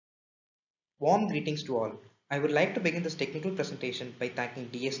Warm greetings to all. I would like to begin this technical presentation by thanking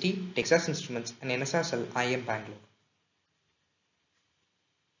DST, Texas Instruments and NSRCELL IIM Bangalore.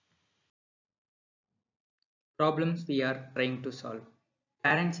 Problems we are trying to solve.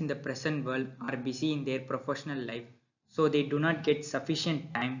 Parents in the present world are busy in their professional life, so they do not get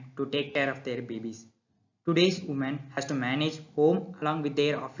sufficient time to take care of their babies. Today's woman has to manage home along with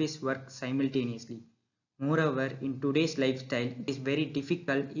their office work simultaneously. Moreover, in today's lifestyle, it is very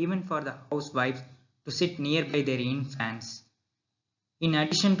difficult even for the housewives to sit nearby their infants. In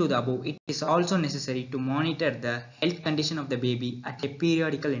addition to the above, it is also necessary to monitor the health condition of the baby at a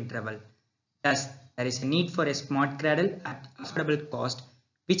periodical interval. Thus, there is a need for a smart cradle at affordable cost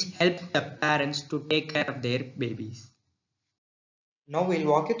which helps the parents to take care of their babies. Now we'll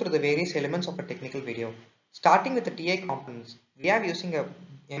walk you through the various elements of a technical video. Starting with the TI components, we are using a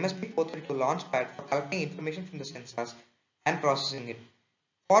MSP432 launchpad for collecting information from the sensors and processing it.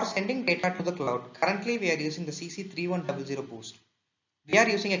 For sending data to the cloud, currently we are using the CC3100 boost. We are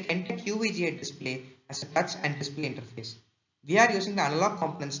using a Kentech UVGA display as a touch and display interface. We are using the analog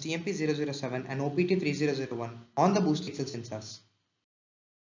components TMP007 and OPT3001 on the boost XL sensors.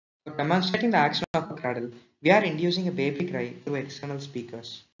 For demonstrating the action of a cradle, we are inducing a baby cry through external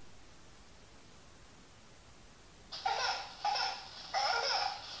speakers.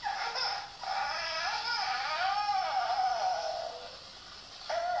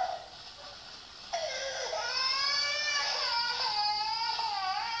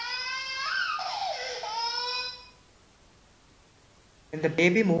 When the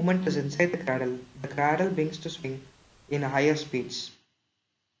baby movement is inside the cradle begins to swing in higher speeds.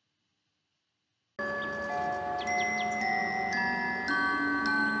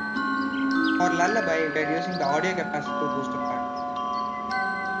 For lullaby, we are using the audio capacitor booster pack.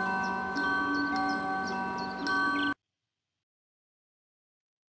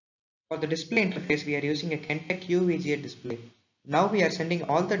 For the display interface, we are using a Kentech UVGA display. Now we are sending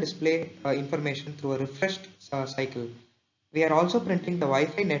all the display information through a refreshed cycle. We are also printing the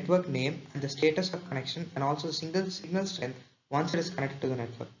Wi-Fi network name and the status of connection and also the signal strength once it is connected to the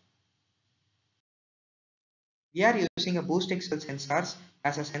network. We are using a Boost XL sensors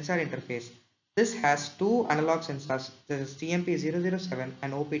as a sensor interface. This has two analog sensors, that is TMP007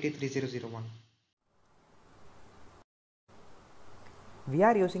 and OPT3001. We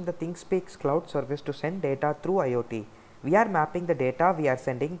are using the ThinkSpeaks cloud service to send data through IoT. We are mapping the data we are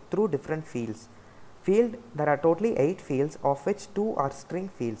sending through different fields. There are totally 8 fields, of which 2 are string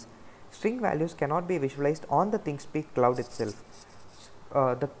fields. String values cannot be visualized on the ThinkSpeak cloud itself.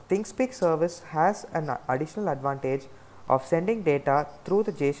 The ThinkSpeak service has an additional advantage of sending data through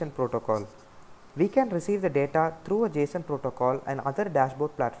the JSON protocol. We can receive the data through a JSON protocol and other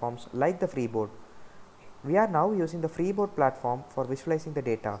dashboard platforms like the Freeboard. We are now using the Freeboard platform for visualizing the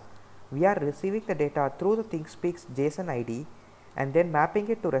data. We are receiving the data through the ThinkSpeak's JSON ID and then mapping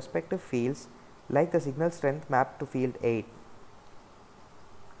it to respective fields like the signal strength mapped to field 8.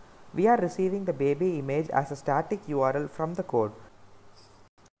 We are receiving the baby image as a static URL from the code.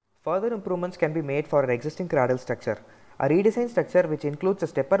 Further improvements can be made for an existing cradle structure. A redesigned structure which includes a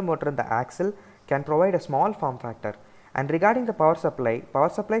stepper motor in the axle can provide a small form factor. And regarding the power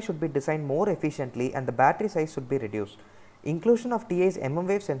supply should be designed more efficiently and the battery size should be reduced. Inclusion of TI's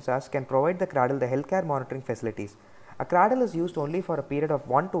mmWave sensors can provide the cradle the healthcare monitoring facilities. A cradle is used only for a period of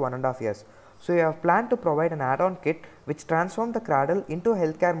 1 to 1.5 years. So we have planned to provide an add-on kit which transforms the cradle into a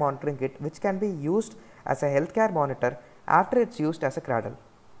healthcare monitoring kit which can be used as a healthcare monitor after it's used as a cradle.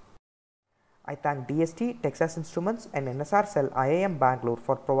 I thank DST, Texas Instruments and NSRCELL IIM Bangalore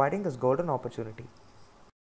for providing this golden opportunity.